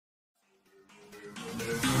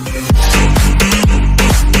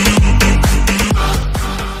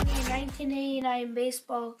$1.99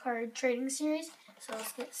 baseball card trading series. So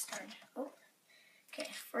let's get started. Okay,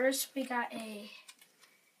 first we got a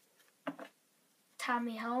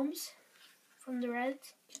Tommy Helms from the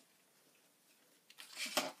Reds.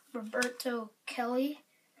 Roberto Kelly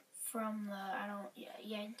from the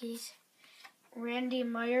Yankees. Randy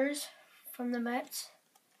Myers from the Mets.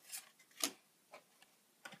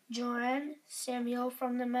 Joanne Samuel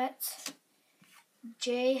from the Mets.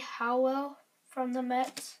 Jay Howell from the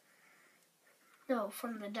Mets. No,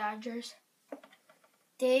 from the Dodgers.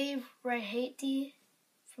 Dave Rahety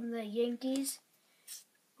from the Yankees.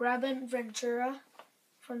 Robin Ventura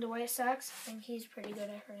from the White Sox. I think he's pretty good,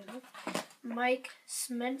 I heard of him. Mike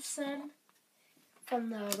Smithson from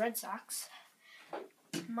the Red Sox.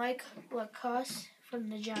 Mike Lacoste from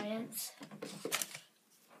the Giants.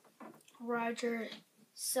 Roger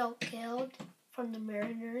Selkeld from the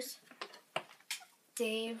Mariners.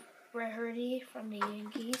 Dave Rahety from the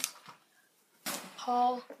Yankees.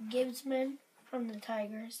 Paul Gibbsman from the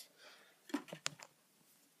Tigers.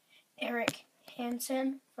 Eric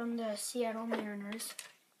Hansen from the Seattle Mariners.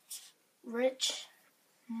 Rich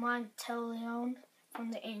Monteleone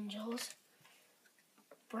from the Angels.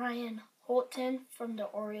 Brian Holton from the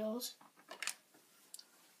Orioles.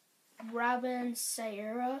 Robin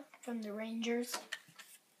Sierra from the Rangers.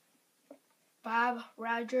 Bob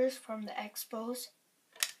Rogers from the Expos.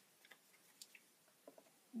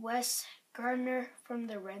 Wes Gardner from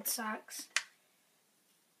the Red Sox.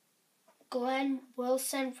 Glenn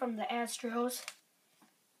Wilson from the Astros.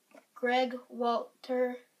 Greg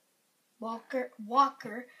Walker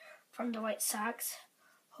from the White Sox.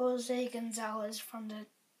 Jose Gonzalez from the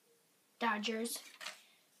Dodgers.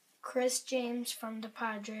 Chris James from the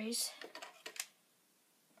Padres.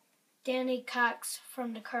 Danny Cox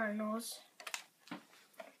from the Cardinals.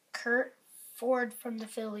 Kurt Ford from the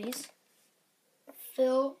Phillies.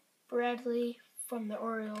 Phil Bradley from the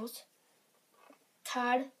Orioles.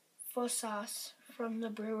 Todd Fossas from the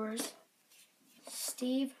Brewers.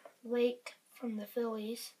 Steve Lake from the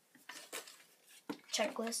Phillies.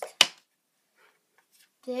 Checklist.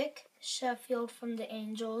 Dick Sheffield from the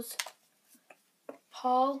Angels.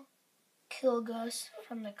 Paul Kilgus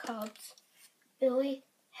from the Cubs. Billy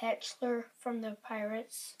Hatchler from the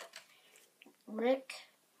Pirates. Rick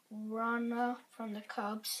Rana from the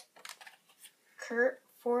Cubs. Kurt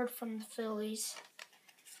Ford from the Phillies.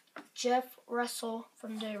 Jeff Russell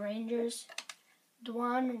from the Rangers.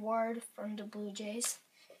 Dwan Ward from the Blue Jays.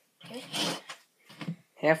 Okay.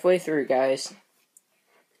 Halfway through, guys.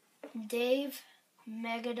 Dave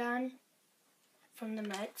Magadon from the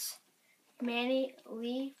Mets. Manny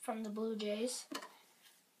Lee from the Blue Jays.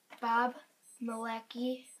 Bob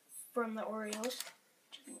Malecki from the Orioles.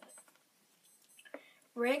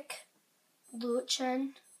 Rick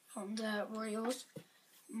Luchan from the Royals.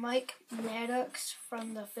 Mike Maddox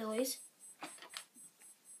from the Phillies.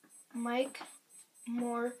 Mike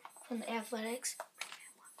Moore from the Athletics.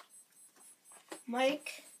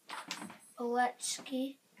 Mike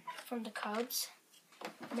Olechki from the Cubs.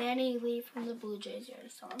 Manny Lee from the Blue Jays.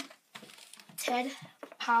 Ted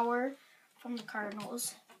Power from the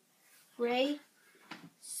Cardinals. Ray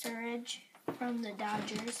Surridge from the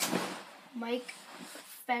Dodgers. Mike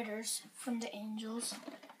Fetters from the Angels.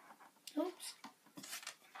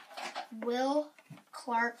 Will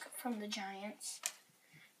Clark from the Giants.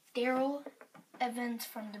 Darrell Evans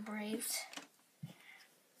from the Braves.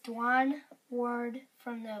 Dwan Ward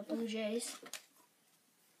from the Blue Jays.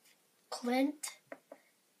 Clint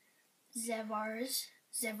Zavaras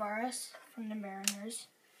from the Mariners.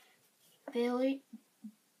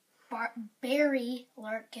 Barry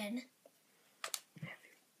Larkin.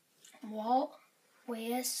 Walt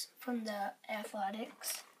Weiss from the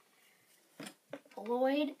Athletics.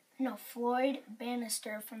 Floyd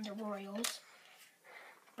Bannister from the Royals.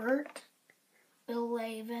 Bert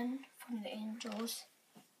Billhaven from the Angels.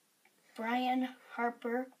 Brian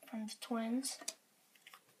Harper from the Twins.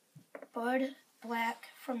 Bud Black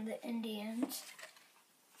from the Indians.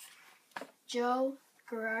 Joe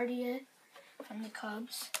Girardi from the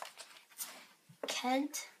Cubs.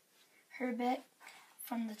 Kent Herbeck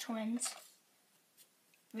from the Twins.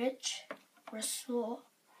 Rich Russell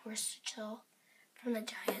from the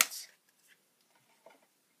Giants.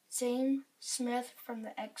 Zane Smith from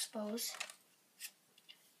the Expos.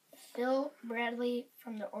 Phil Bradley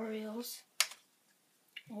from the Orioles.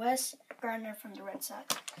 Wes Gardner from the Red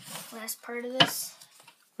Sox. Last part of this.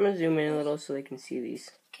 I'm going to zoom in a little so they can see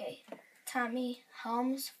these. Okay. Tommy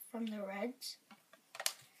Helms from the Reds.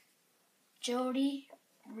 Jody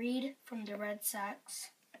Reed from the Red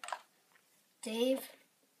Sox. Dave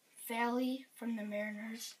Valley from the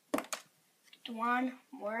Mariners. Dwan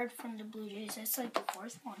Ward from the Blue Jays. That's like the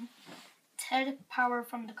fourth one. Ted Power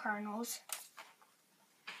from the Cardinals.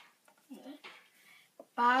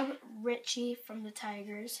 Bob Ritchie from the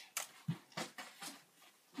Tigers.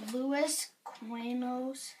 Luis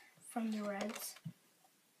Quinones from the Reds.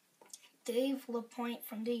 Dave LaPointe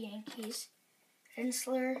from the Yankees.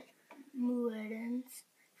 Hensler Muedens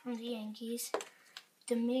from the Yankees.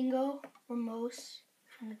 Domingo Ramos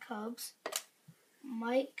from the Cubs.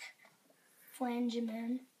 Mike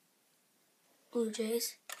Flangeman, Blue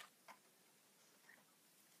Jays.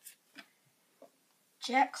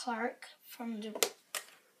 Jack Clark from the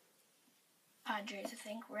Padres, I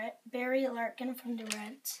think. Barry Larkin from the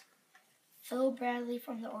Reds. Phil Bradley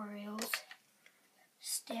from the Orioles.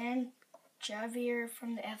 Stan Javier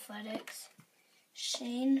from the Athletics.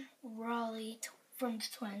 Shane Raleigh from the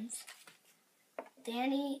Twins.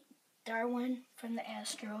 Danny Darwin from the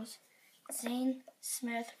Astros. Zane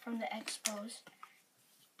Smith from the Expos.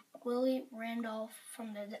 Willie Randolph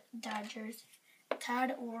from the Dodgers.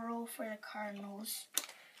 Todd Worrell for the Cardinals.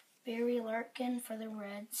 Barry Larkin for the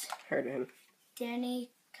Reds. Heard of him.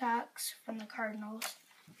 Danny Cox from the Cardinals.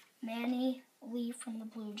 Manny Lee from the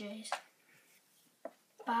Blue Jays.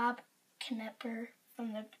 Bob Knepper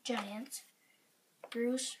from the Giants.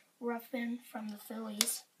 Bruce Ruffin from the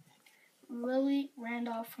Phillies. Willie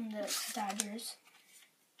Randolph from the Dodgers.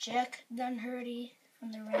 Jack Dunherty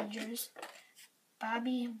from the Rangers.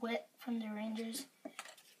 Bobby Witt from the Rangers.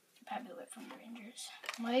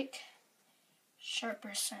 Mike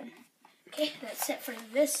Sharperson. Okay, that's it for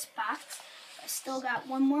this box. I still got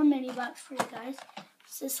one more mini box for you guys.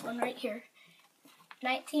 It's this one right here.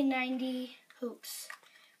 1990 Hoops.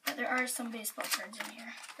 But there are some baseball cards in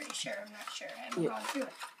here. Pretty sure. I'm not sure. I haven't gone through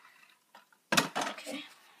it. Okay.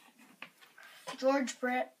 George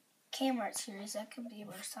Brett Kmart series. That could be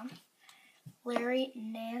worth some. Larry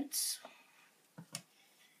Nance.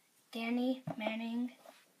 Danny Manning.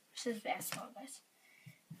 This is basketball, guys.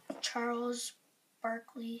 Charles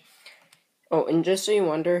Barkley. Oh, and just so you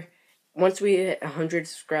wonder, once we hit 100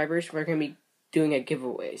 subscribers, we're going to be doing a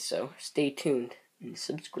giveaway, so stay tuned and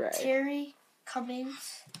subscribe. Terry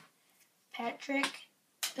Cummings. Patrick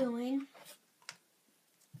Ewing.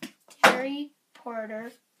 Terry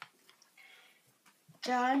Porter.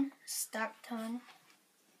 John Stockton.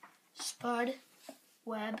 Spud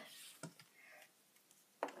Webb.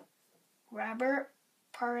 Robert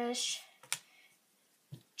Parrish.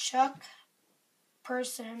 Chuck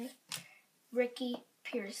Person. Ricky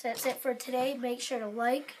Pierce. That's it for today. Make sure to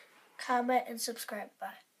like, comment, and subscribe. Bye.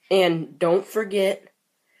 And don't forget,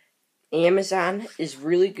 Amazon is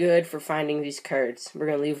really good for finding these cards. We're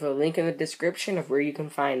going to leave a link in the description of where you can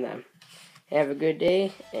find them. Have a good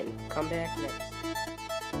day, and come back next.